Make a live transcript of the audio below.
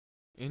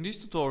In this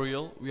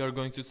tutorial, we are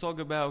going to talk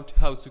about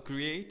how to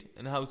create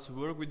and how to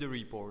work with the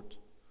report.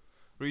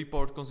 A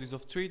report consists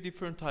of 3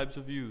 different types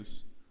of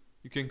views.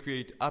 You can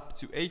create up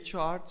to 8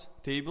 charts,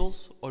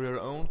 tables, or your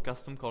own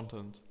custom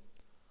content.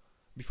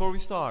 Before we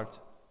start,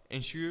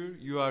 ensure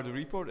you are the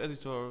report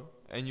editor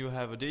and you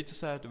have a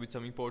dataset with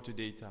some imported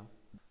data.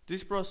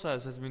 This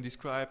process has been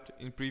described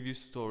in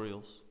previous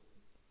tutorials.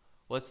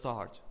 Let's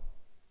start.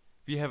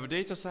 We have a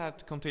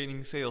dataset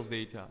containing sales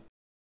data.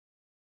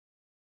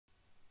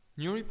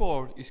 New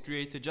report is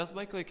created just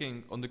by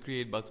clicking on the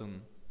Create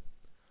button.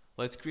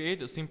 Let's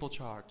create a simple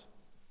chart.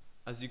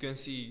 As you can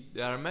see,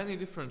 there are many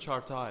different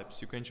chart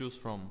types you can choose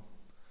from.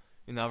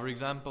 In our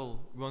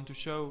example, we want to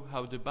show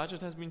how the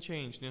budget has been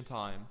changed in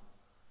time.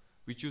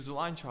 We choose a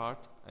line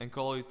chart and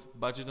call it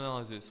Budget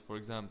Analysis, for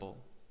example.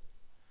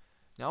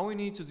 Now we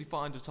need to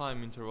define the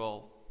time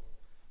interval.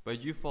 By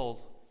default,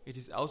 it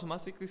is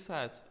automatically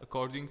set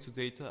according to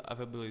data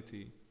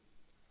availability.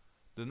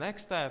 The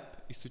next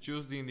step is to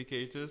choose the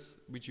indicators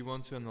which you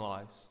want to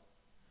analyze.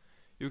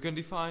 You can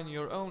define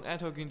your own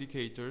ad hoc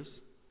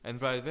indicators and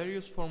write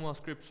various formula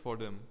scripts for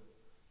them.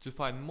 To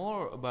find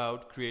more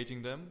about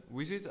creating them,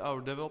 visit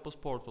our developers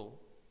portal.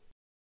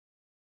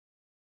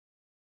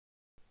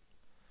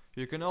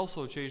 You can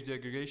also change the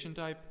aggregation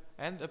type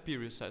and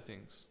appearance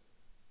settings.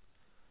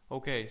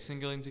 Okay,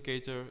 single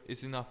indicator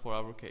is enough for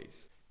our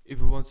case. If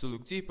you want to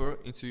look deeper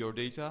into your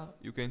data,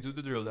 you can do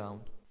the drill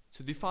down.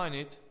 To define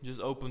it,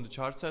 just open the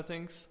chart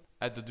settings,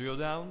 add the drill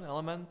down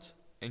element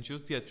and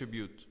choose the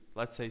attribute,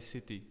 let's say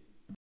city.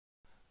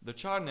 The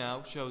chart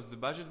now shows the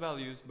budget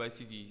values by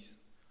cities.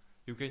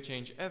 You can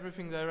change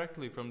everything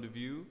directly from the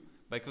view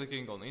by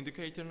clicking on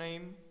indicator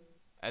name,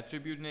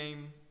 attribute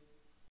name,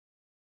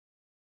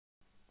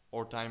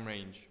 or time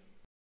range.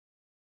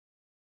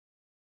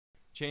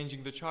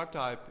 Changing the chart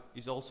type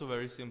is also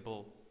very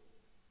simple.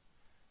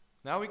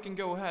 Now we can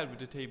go ahead with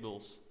the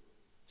tables.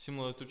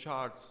 Similar to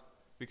charts,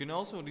 we can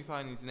also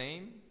define its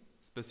name,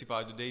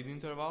 specify the date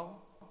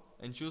interval,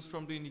 and choose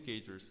from the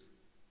indicators.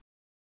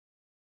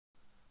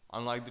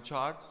 Unlike the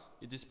charts,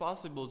 it is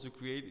possible to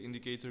create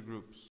indicator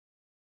groups.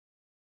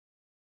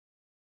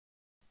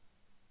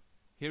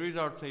 Here is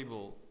our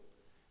table.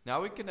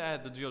 Now we can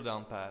add the drill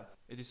down path.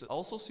 It is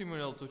also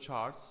similar to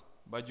charts,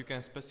 but you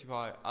can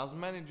specify as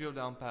many drill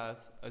down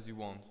paths as you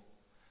want.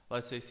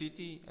 Let's say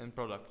city and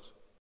product.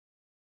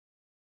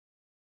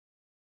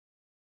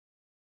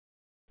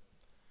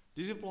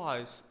 This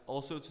applies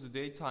also to the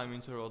date time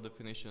interval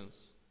definitions.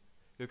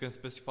 You can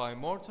specify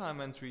more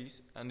time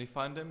entries and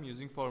define them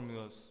using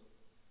formulas.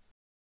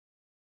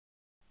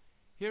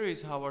 Here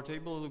is how our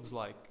table looks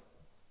like.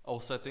 All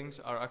settings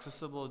are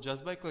accessible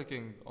just by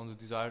clicking on the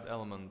desired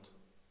element.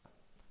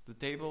 The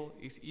table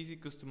is easily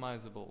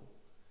customizable.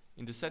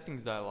 In the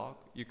settings dialog,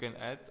 you can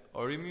add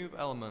or remove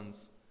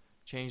elements,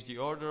 change the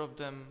order of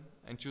them,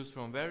 and choose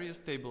from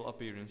various table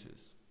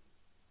appearances.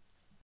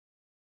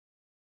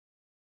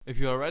 If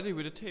you are ready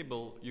with the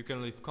table, you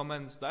can leave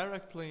comments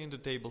directly in the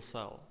table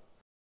cell.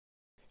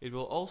 It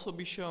will also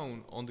be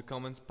shown on the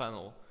comments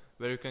panel,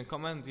 where you can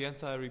comment the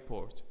entire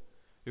report.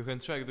 You can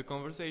track the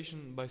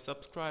conversation by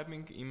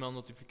subscribing email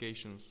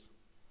notifications.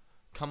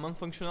 Common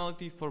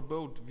functionality for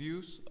both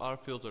views are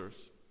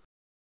filters,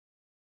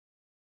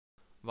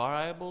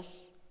 variables,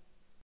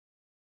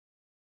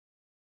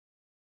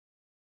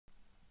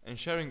 and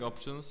sharing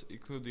options,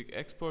 including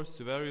exports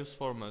to various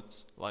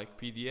formats like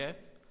PDF,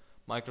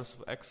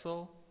 Microsoft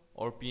Excel,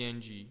 or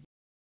PNG.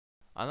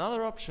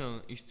 Another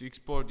option is to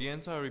export the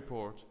entire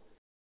report.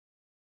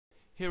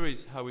 Here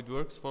is how it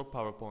works for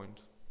PowerPoint.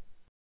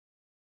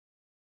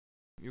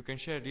 You can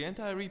share the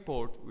entire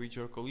report with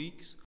your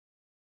colleagues,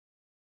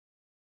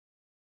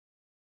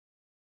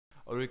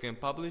 or you can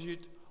publish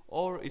it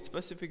or its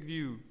specific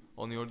view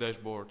on your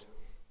dashboard.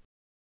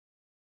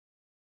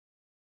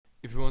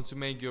 If you want to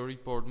make your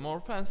report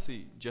more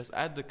fancy, just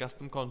add the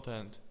custom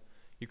content.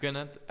 You can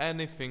add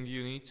anything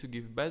you need to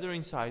give better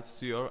insights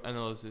to your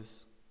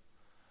analysis,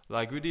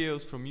 like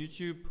videos from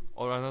YouTube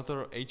or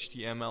another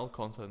HTML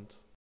content.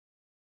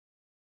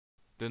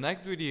 The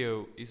next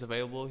video is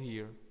available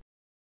here.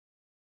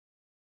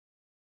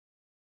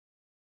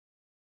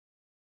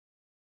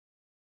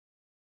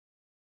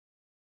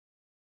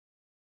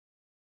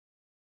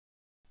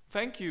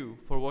 Thank you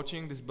for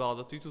watching this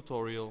BellaDati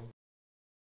tutorial.